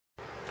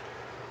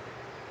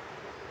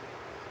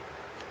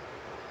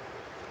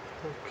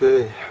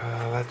Okay,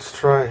 let's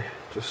try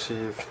to see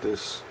if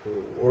this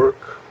will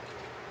work.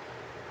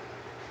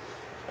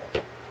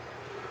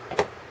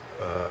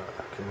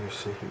 Can you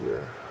see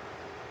here?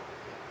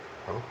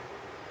 Oh.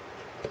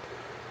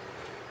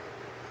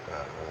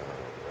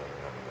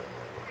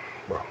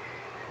 Well,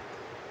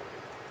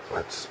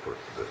 let's put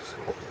this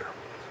in here.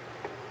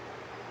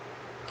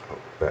 Oh,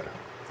 better.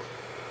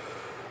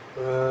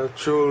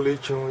 Two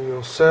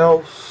lithium-ion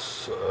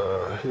cells.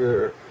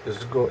 Here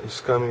is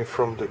coming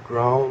from the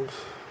ground.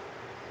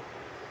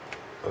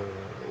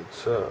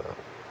 It's a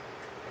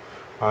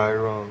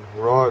iron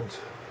rod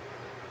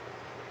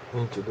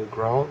into the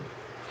ground.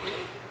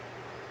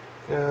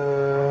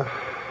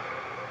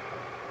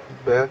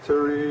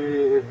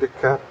 Battery, the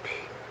cap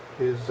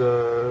is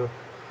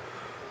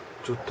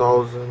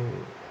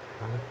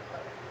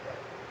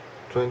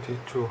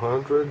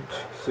 2200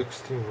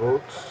 16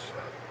 volts.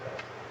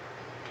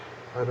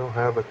 I don't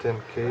have a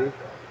 10K.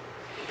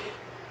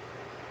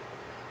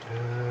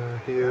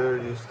 Here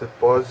is the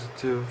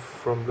positive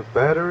from the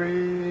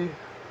battery,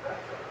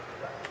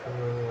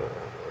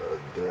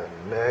 the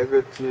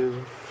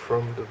negative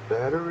from the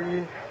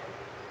battery,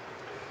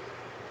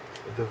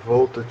 the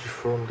voltage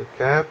from the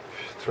cap,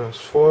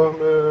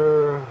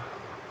 transformer,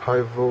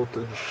 high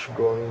voltage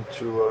going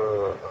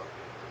to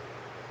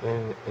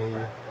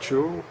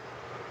NA2,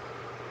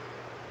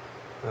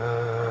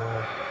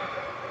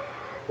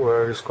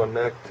 where is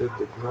connected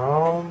the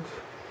ground,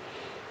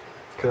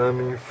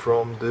 coming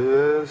from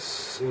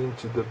this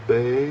into the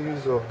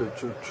base of the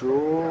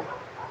Joule,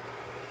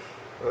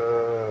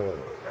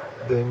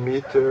 the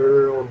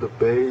emitter on the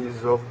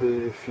base of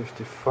the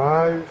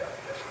 55,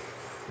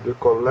 the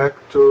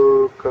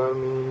collector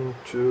coming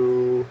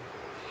to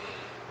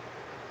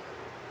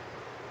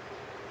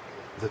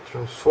the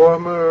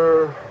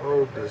transformer.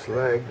 Oh, this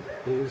leg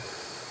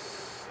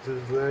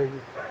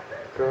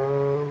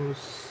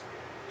comes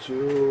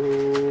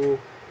to,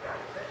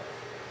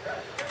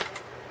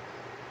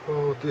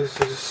 oh, this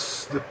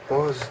is the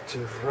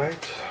positive,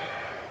 right?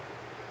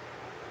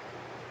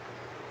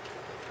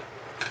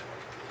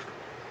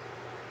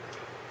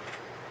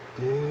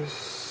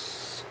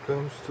 This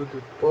comes to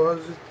the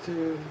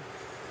positive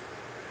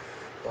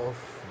of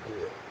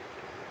the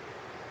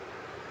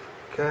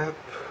cap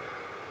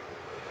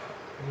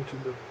into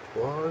the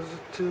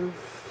positive.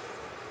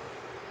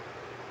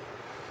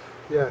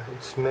 Yeah,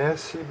 it's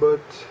messy,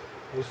 but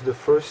it's the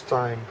first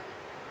time.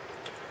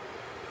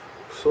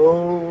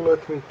 So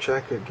let me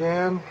check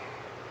again.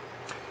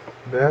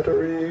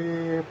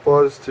 Battery,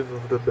 positive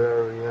of the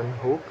battery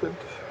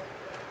unhooked,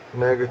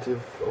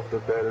 negative of the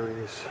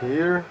battery is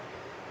here,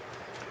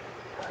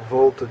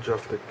 voltage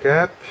of the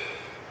cap,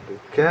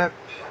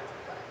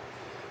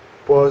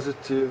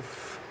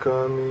 positive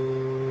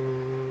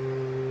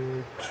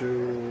coming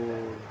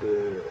to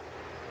the,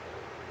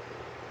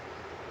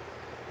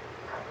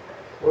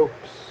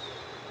 oops,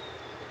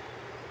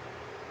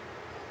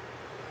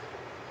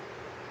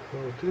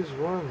 oh, this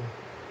one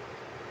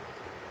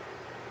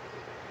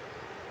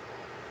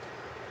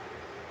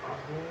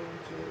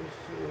to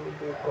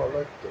the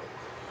collector.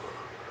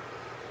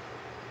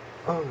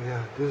 Oh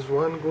yeah, this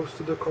one goes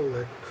to the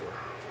collector,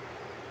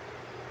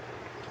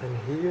 and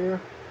here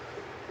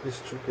is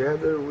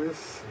together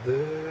with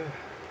the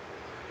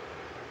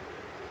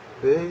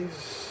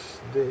base,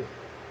 the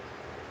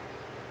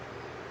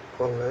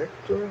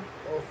collector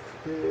of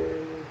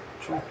the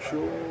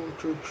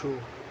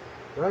Joule,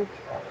 right?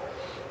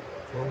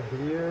 And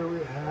here we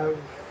have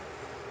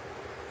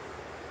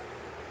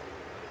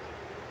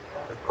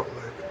a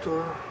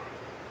collector.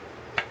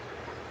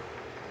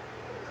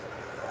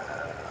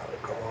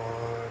 Come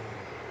on,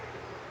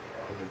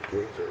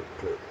 alligator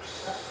clips.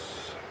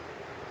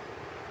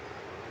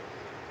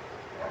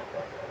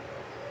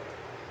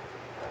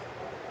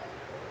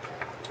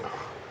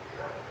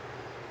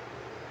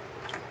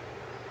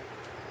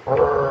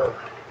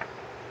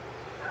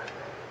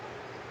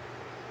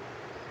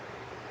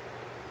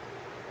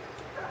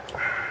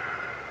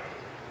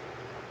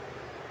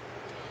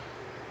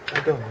 I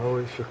don't know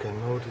if you can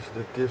notice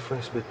the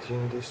difference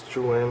between these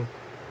two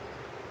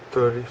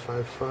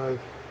M35.5.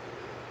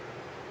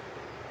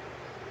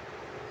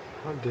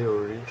 Are they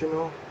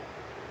original?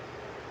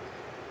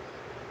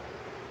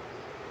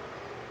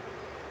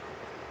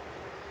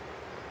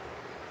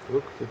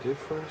 Look the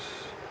difference.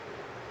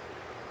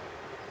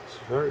 It's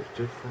very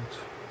different.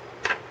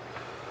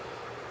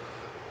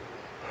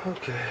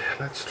 Okay,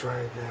 let's try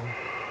again.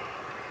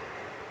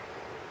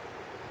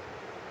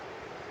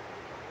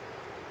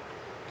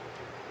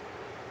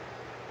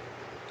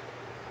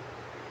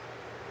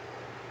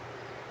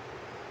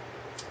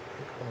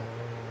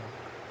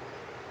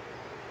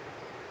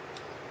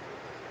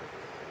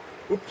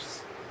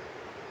 Oops.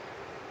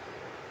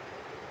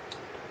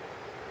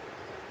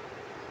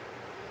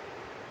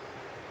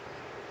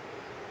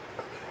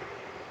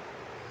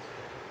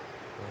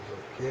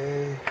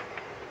 Okay.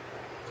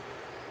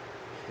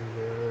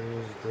 Here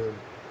is the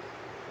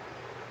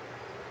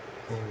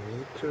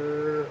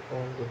emitter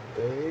on the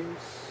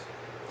base.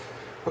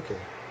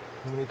 Okay,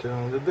 emitter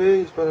on the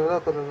base.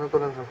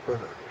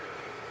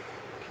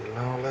 Okay, Okay,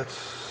 now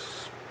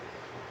let's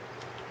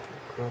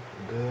drop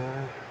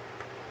there.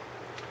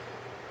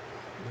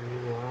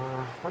 You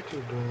are, what are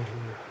you doing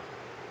here?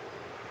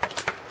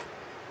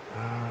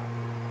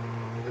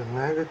 The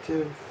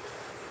negative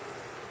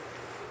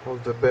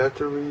of the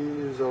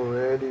battery is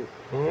already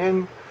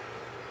in.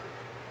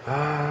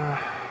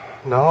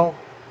 Now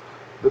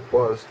the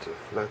positive,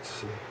 let's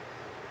see.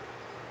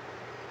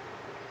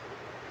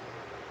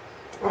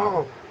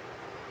 Oh,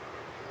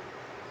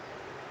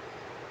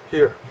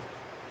 here.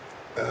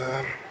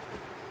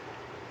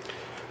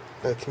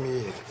 Let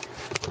me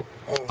hook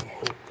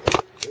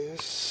up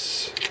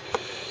this.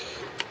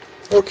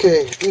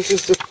 Okay, this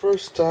is the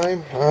first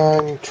time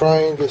I'm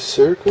trying the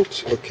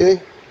circuit.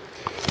 Okay,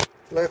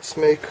 let's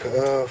make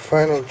a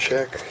final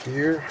check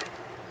here.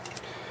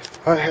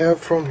 I have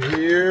from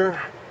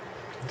here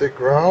the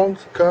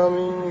ground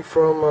coming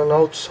from an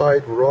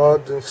outside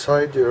rod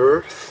inside the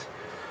earth,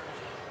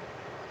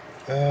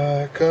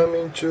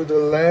 coming to the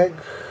leg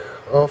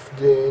of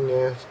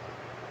the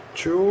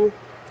NS2.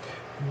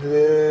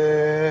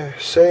 The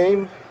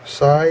same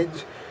side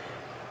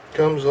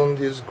comes on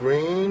this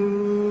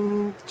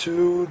green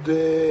to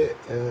the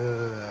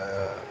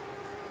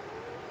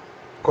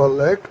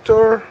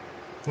collector,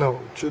 no,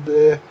 to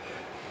the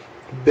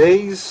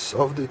base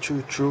of the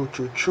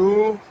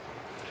Joule,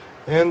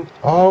 and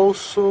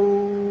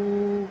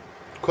also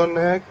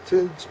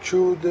connected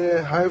to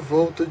the high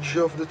voltage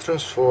of the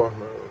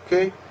transformer.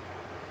 Okay,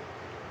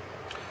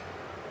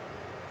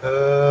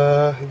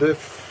 the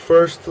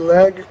first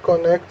leg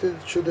connected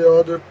to the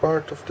other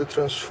part of the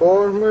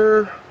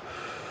transformer.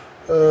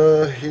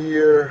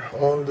 Here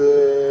on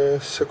the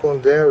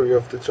secondary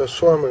of the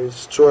transformer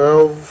is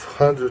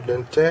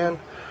 1210,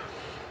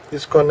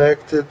 is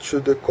connected to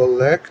the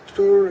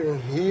collector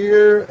in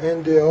here,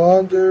 and the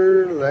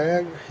other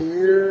leg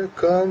here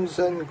comes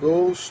and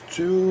goes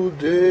to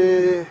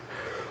the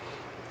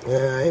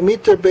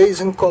emitter base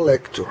and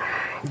collector.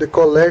 The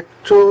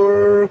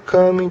collector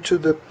coming to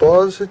the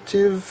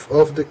positive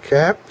of the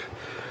cap,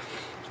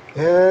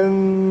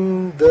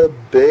 and the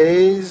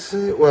base,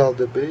 well,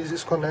 the base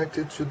is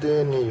connected to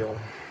the neon.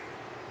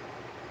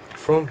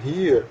 From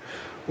here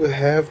we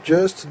have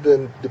just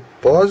the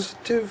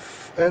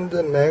positive and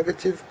the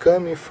negative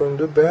coming from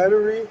the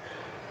battery,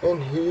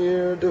 and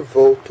here the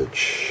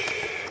voltage.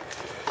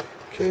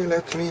 Okay,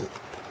 let me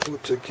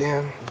put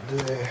again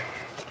the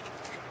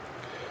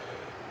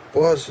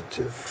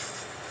positive.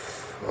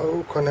 I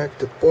will connect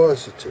the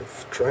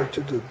positive, try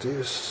to do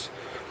this.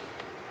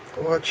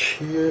 Watch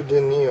here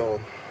the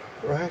neon.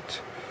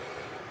 Right?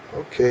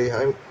 Okay,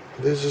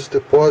 this is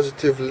the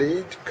positive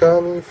lead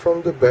coming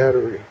from the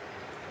battery.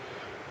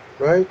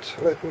 Right?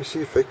 Let me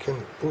see if I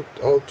can put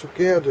all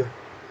together.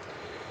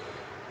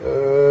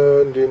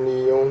 The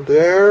neon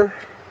there,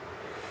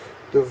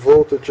 the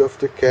voltage of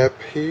the cap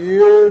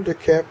here, the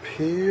cap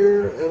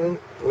here, and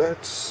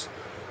let's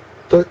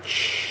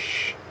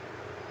touch.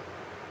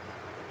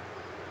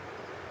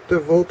 The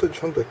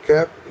voltage on the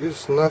cap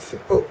is nothing.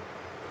 Oh,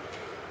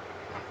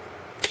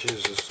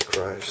 Jesus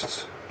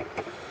Christ.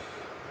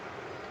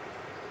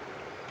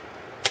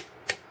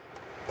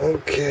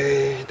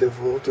 Okay, the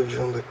voltage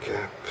on the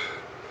cap.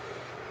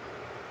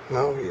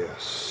 Now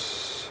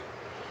yes.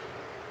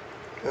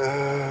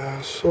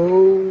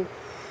 So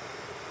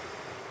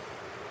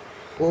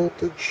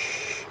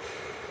voltage,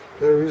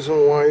 there is a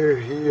wire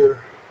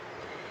here.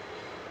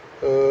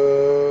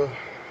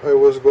 I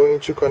was going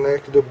to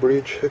connect the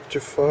bridge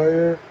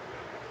rectifier,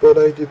 but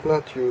I did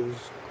not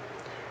use.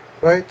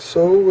 Right,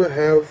 so we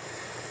have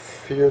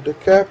here the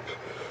cap.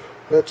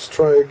 Let's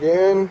try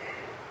again.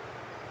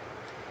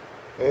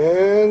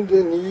 And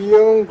the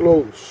neon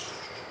glows.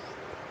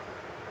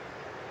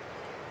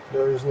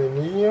 There is the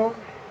neon.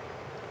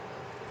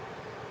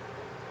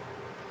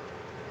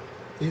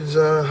 It's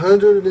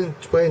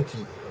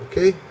 120,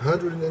 okay,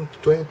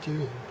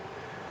 120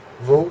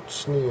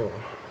 volts neon,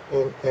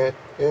 and at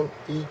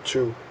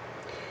NE2.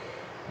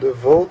 The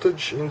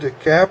voltage in the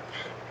cap,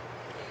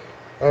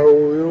 I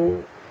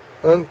will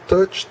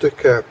untouch the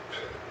cap.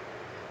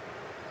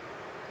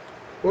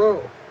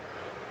 Wow.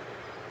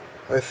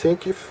 I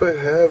think if I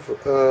have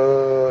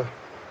a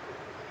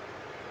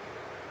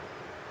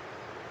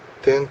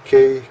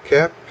 10K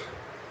cap,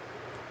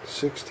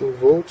 16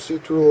 volts,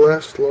 it will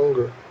last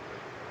longer.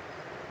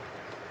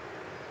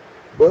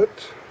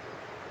 But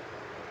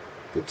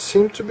it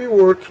seemed to be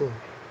working.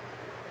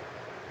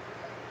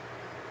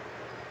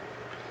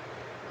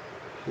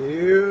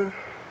 Here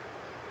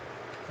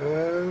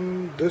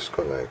and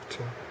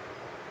disconnecting.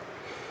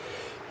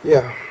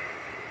 Yeah.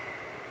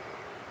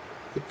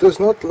 It does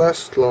not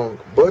last long,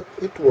 but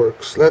it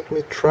works. Let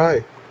me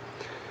try.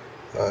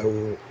 I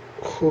will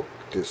hook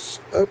this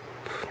up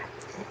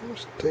and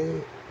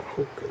stay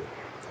hooked.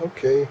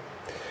 Okay.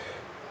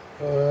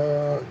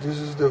 This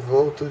is the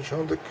voltage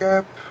on the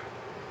cap.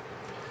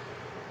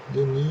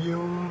 The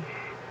neon.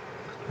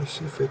 Let me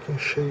see if I can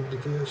shade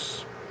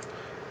this.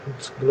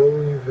 It's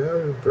glowing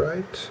very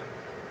bright.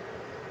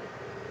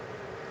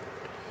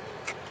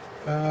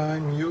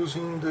 I'm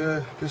using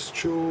this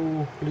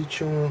Joule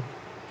lithium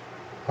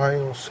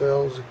ion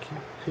cells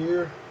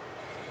here.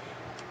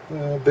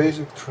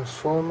 Basic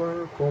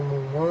transformer,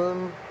 common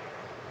one.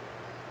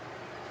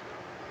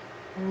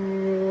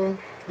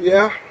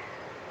 Yeah.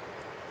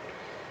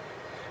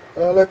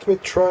 Let me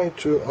try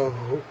to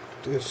unhook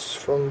this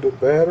from the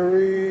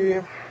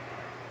battery.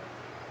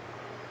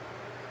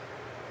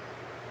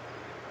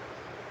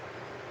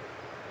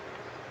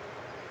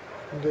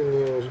 The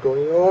neon is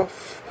going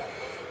off.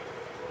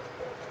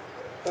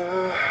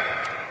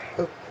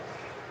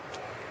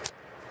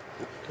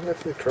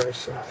 Let me try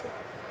something.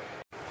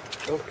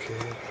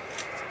 Okay.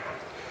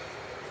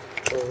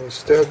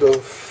 Instead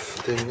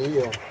of the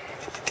neon,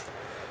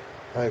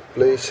 I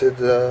placed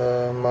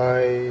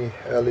my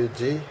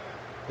LED.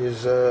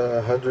 Is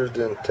a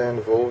 110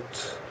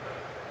 volt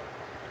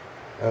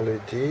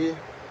LED.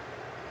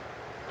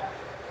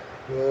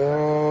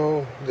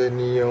 Now the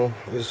neon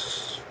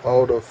is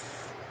out of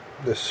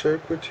the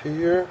circuit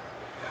here.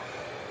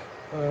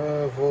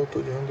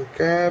 Voltage on the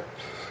cap.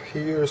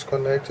 Here is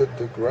connected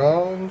the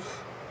ground.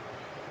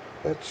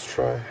 Let's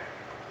try.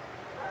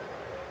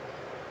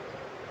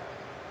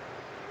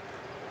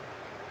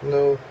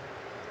 No,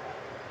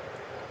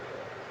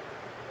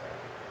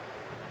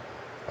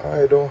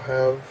 I don't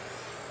have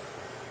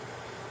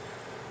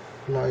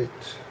light.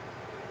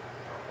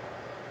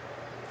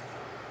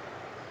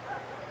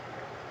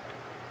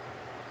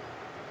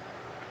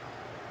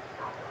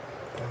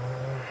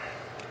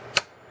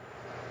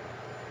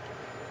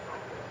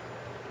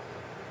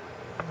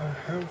 I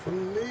have a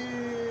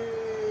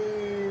little,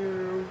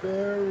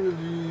 very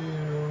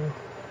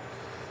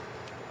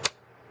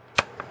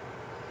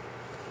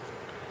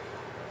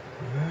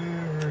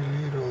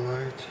little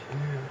light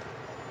here.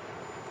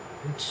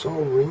 It's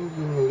all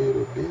ringing a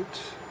little bit,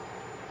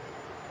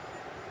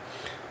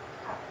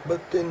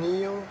 but the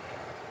neon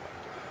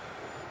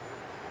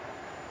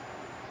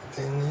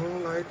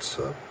lights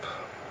up.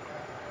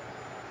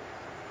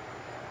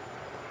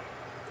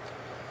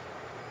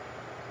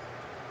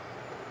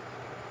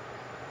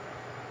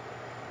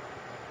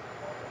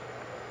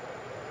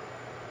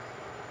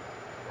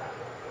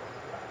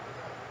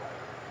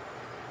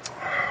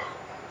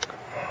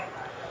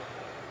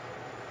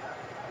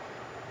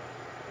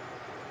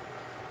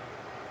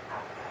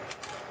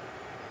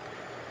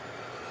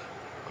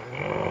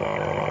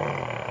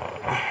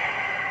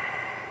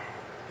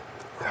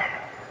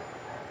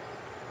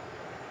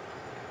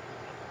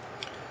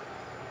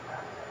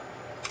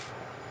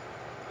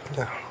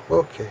 Yeah,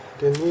 okay,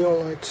 the neon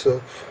lights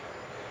up,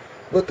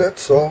 but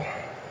that's all.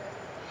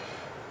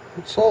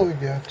 That's all we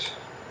get.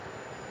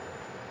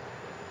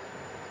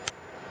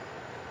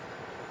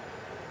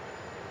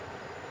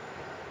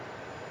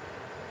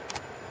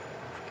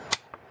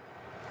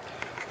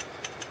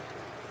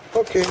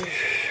 Okay,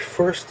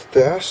 first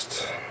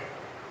test.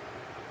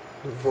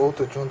 The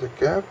voltage on the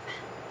cap.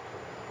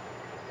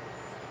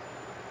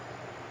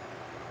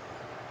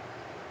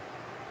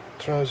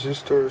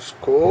 Transistor is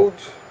cold.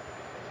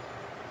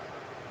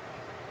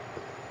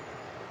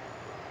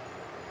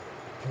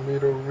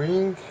 Little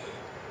ring,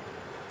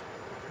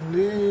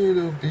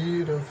 little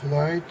bit of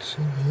light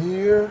in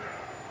here.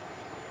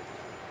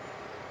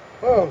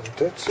 Oh,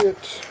 that's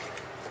it.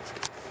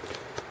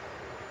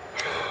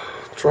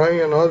 Try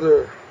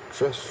another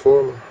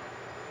transformer.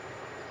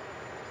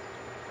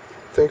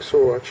 Thanks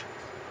for watching.